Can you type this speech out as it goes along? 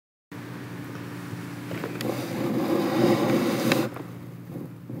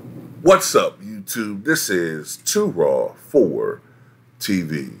What's up, YouTube? This is Too Raw for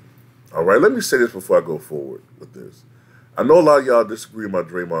TV. All right, let me say this before I go forward with this. I know a lot of y'all disagree with my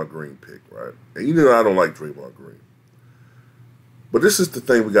Draymond Green pick, right? And you know I don't like Draymond Green. But this is the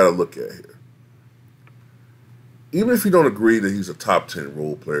thing we got to look at here. Even if you don't agree that he's a top 10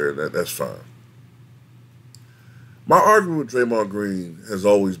 role player, that's fine. My argument with Draymond Green has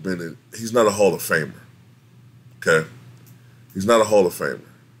always been that he's not a Hall of Famer. Okay? He's not a Hall of Famer.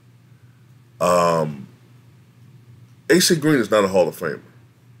 AC Green is not a Hall of Famer.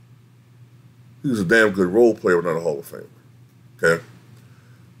 He was a damn good role player, but not a Hall of Famer. Okay?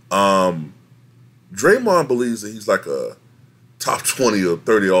 Draymond believes that he's like a top 20 or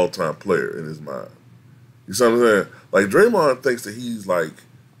 30 all-time player in his mind. You see what I'm saying? Like, Draymond thinks that he's like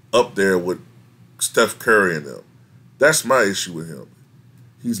up there with Steph Curry and them. That's my issue with him.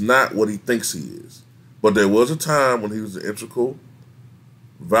 He's not what he thinks he is. But there was a time when he was an integral,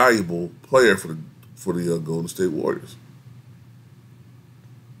 valuable player for the Golden State Warriors.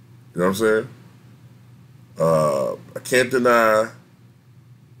 You know what I'm saying? I can't deny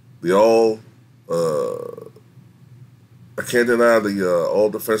the all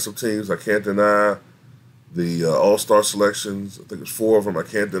defensive teams. I can't deny the all-star selections. I think it's 4 of them. I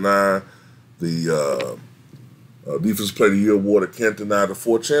can't deny the Defensive Player of the Year award. I can't deny the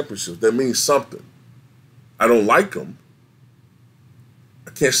 4 championships. That means something. I don't like them. I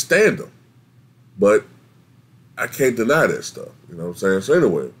can't stand them. But I can't deny that stuff. You know what I'm saying? So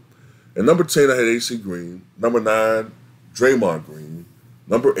anyway, at number 10, I had AC Green. Number 9, Draymond Green.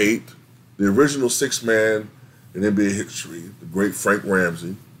 Number 8, the original 6-man in NBA history, the great Frank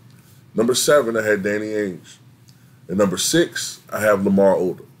Ramsey. Number 7, I had Danny Ainge. And number 6, I have Lamar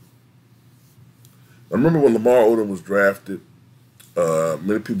Odom. I remember when Lamar Odom was drafted,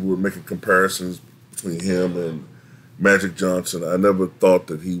 many people were making comparisons between him and Magic Johnson. I never thought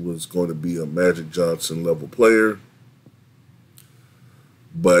that he was going to be a Magic Johnson level player.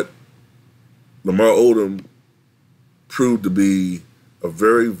 But Lamar Odom proved to be a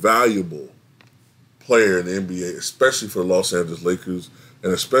very valuable player in the NBA, especially for the Los Angeles Lakers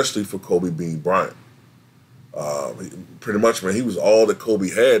and especially for Kobe Bean Bryant. Pretty much, man, he was all that Kobe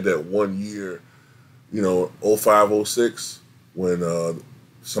had that one year, 05, 06, when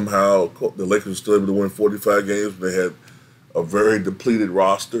somehow the Lakers were still able to win 45 games. They had a very depleted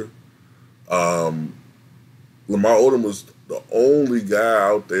roster. Lamar Odom was the only guy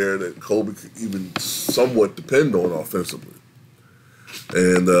out there that Kobe could even somewhat depend on offensively.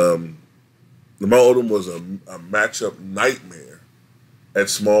 And Lamar Odom was a matchup nightmare at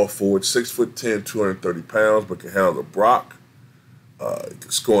small forward, 6'10", 230 pounds, but could handle the block. He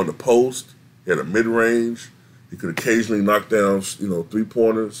could score in the post. He had a mid-range. He could occasionally knock down,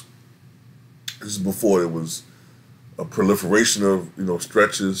 three-pointers. This is before there was a proliferation of,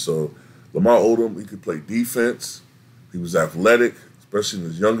 stretches. So Lamar Odom, he could play defense. He was athletic, especially in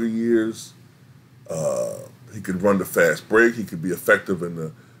his younger years. He could run the fast break. He could be effective in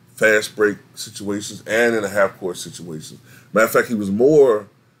the fast break situations and in the half-court situations. Matter of fact, he was more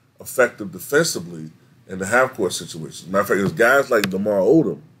effective defensively in the half-court situations. Matter of fact, there's guys like Lamar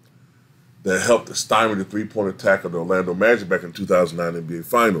Odom that helped to stymie the three-point attack of the Orlando Magic back in 2009 NBA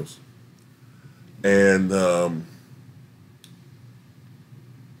Finals. And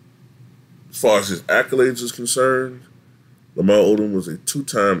as far as his accolades is concerned, Lamar Odom was a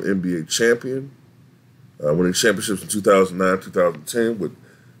 2-time NBA champion, winning championships in 2009, 2010 with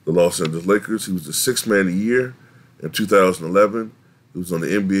the Los Angeles Lakers. He was the 6th man of the year in 2011. He was on the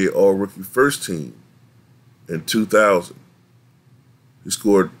NBA All-Rookie First Team in 2000. He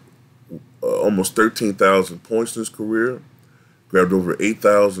scored almost 13,000 points in his career, grabbed over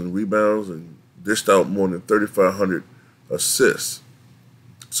 8,000 rebounds, and dished out more than 3,500 assists.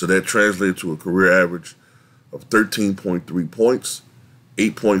 So that translated to a career average of 13.3 points,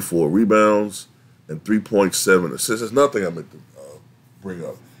 8.4 rebounds, and 3.7 assists. That's nothing I meant to bring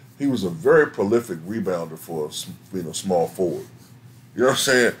up. He was a very prolific rebounder for being a small forward. You know what I'm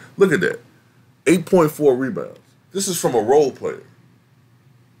saying? Look at that. 8.4 rebounds. This is from a role player.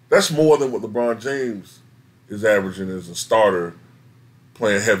 That's more than what LeBron James is averaging as a starter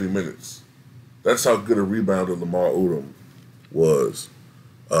playing heavy minutes. That's how good a rebounder Lamar Odom was.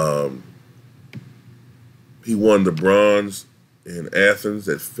 He won the bronze in Athens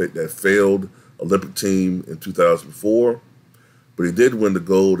that failed Olympic team in 2004, but he did win the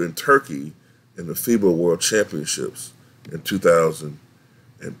gold in Turkey in the FIBA World Championships in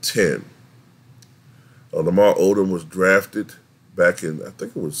 2010. Lamar Odom was drafted back in, I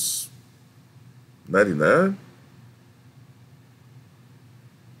think it was 99?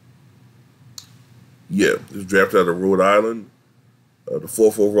 Yeah, he was drafted out of Rhode Island the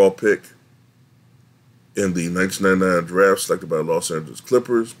fourth overall pick in the 1999 draft, selected by the Los Angeles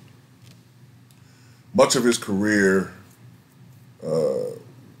Clippers. Much of his career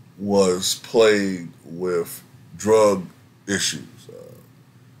was played with drug issues,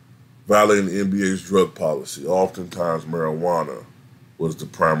 violating the NBA's drug policy. Oftentimes, marijuana was the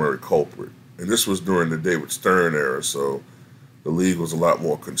primary culprit. And this was during the David Stern era, so the league was a lot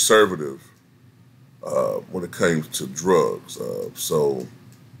more conservative when it came to drugs. So,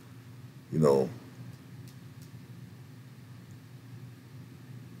 you know,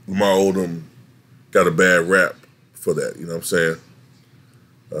 Lamar Odom got a bad rap for that, you know what I'm saying?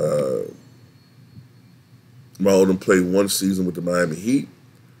 Lamar Odom played one season with the Miami Heat,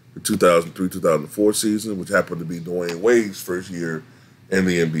 the 2003-2004 season, which happened to be Dwayne Wade's first year in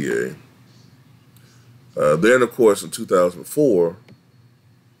the NBA. Then, of course, in 2004,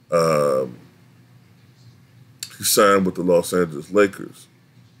 he signed with the Los Angeles Lakers.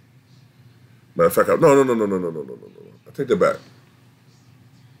 Matter of fact, no. I take that back.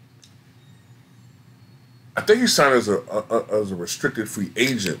 I think he signed as a restricted free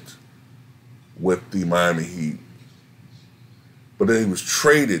agent with the Miami Heat, but then he was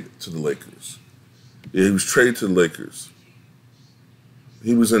traded to the Lakers. Yeah, he was traded to the Lakers.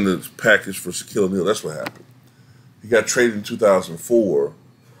 He was in the package for Shaquille O'Neal. That's what happened. He got traded in 2004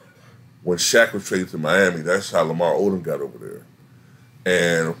 when Shaq was traded to Miami. That's how Lamar Odom got over there.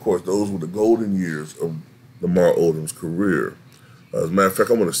 And, of course, those were the golden years of Lamar Odom's career. As a matter of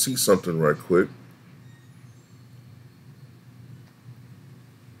fact, I want to see something right quick.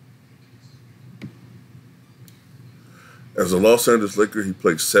 As a Los Angeles Laker, he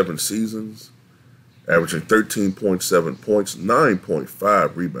played 7 seasons, averaging 13.7 points,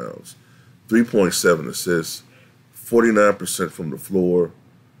 9.5 rebounds, 3.7 assists, 49% from the floor,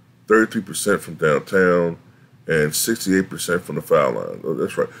 33% from downtown, and 68% from the foul line. Oh,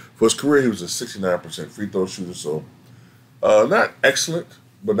 that's right. For his career, he was a 69% free throw shooter, so not excellent,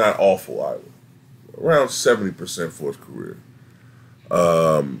 but not awful either. Around 70% for his career.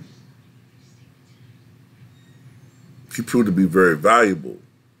 He proved to be very valuable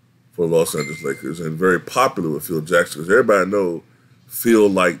for the Los Angeles Lakers and very popular with Phil Jackson, because everybody knows Phil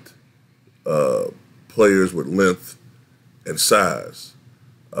liked players with length and size.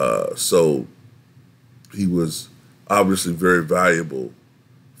 So he was obviously very valuable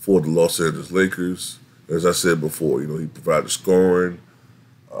for the Los Angeles Lakers. As I said before, he provided scoring,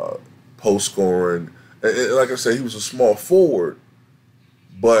 post scoring. And like I said, he was a small forward,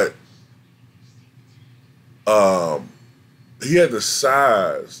 but he had the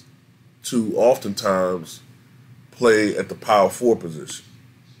size to oftentimes play at the power forward position,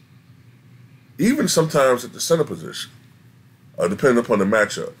 even sometimes at the center position, depending upon the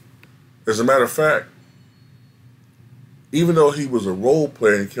matchup. As a matter of fact, even though he was a role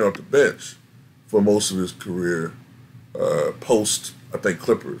player and came off the bench for most of his career, post, I think,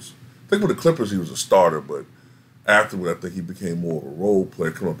 Clippers. I think with the Clippers he was a starter, but afterward I think he became more of a role player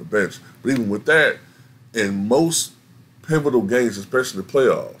coming off the bench. But even with that, in most pivotal games, especially the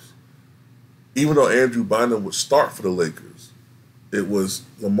playoffs, even though Andrew Bynum would start for the Lakers, it was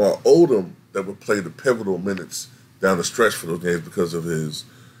Lamar Odom that would play the pivotal minutes down the stretch for those games because of his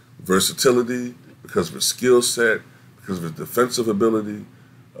versatility, because of his skill set, because of his defensive ability,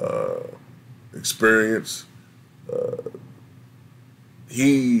 experience.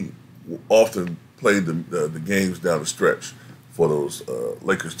 He often played the games down the stretch for those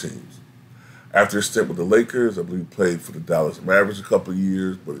Lakers teams. After his stint with the Lakers, I believe he played for the Dallas Mavericks a couple of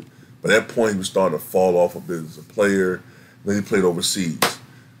years, but by that point he was starting to fall off a bit as a player. Then he played overseas.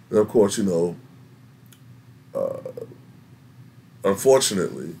 And of course,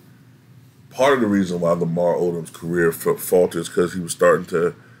 unfortunately, part of the reason why Lamar Odom's career faltered is because he was starting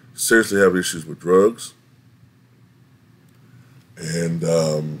to seriously have issues with drugs. And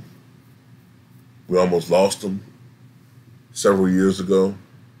we almost lost him several years ago.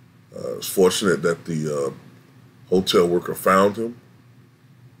 It was fortunate that the hotel worker found him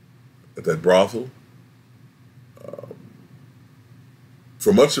at that brothel.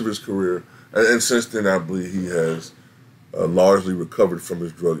 For much of his career, and since then, I believe he has largely recovered from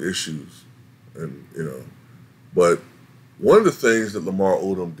his drug issues. And but one of the things that Lamar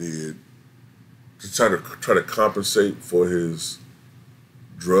Odom did to try to compensate for his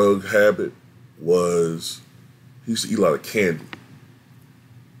drug habit was he used to eat a lot of candy.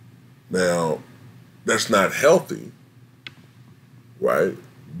 Now, that's not healthy, right?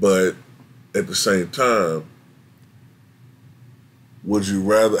 But at the same time, would you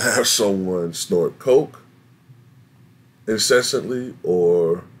rather have someone snort coke incessantly,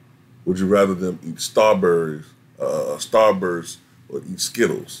 or would you rather them eat Starburst or eat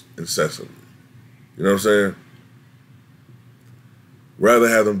Skittles incessantly. You know what I'm saying? Rather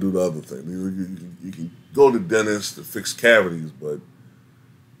have them do the other thing. You can go to the dentist to fix cavities, but,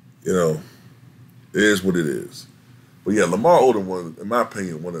 you know, it is what it is. But yeah, Lamar Odom, in my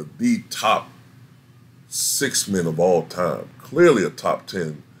opinion, one of the top 6 men of all time. Clearly a top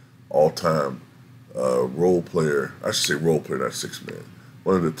 10 all-time role player. I should say role player, not 6 man.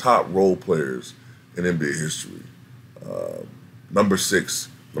 One of the top role players in NBA history. Number 6,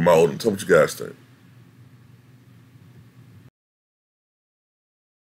 Lamar Odom. Tell me what you guys think.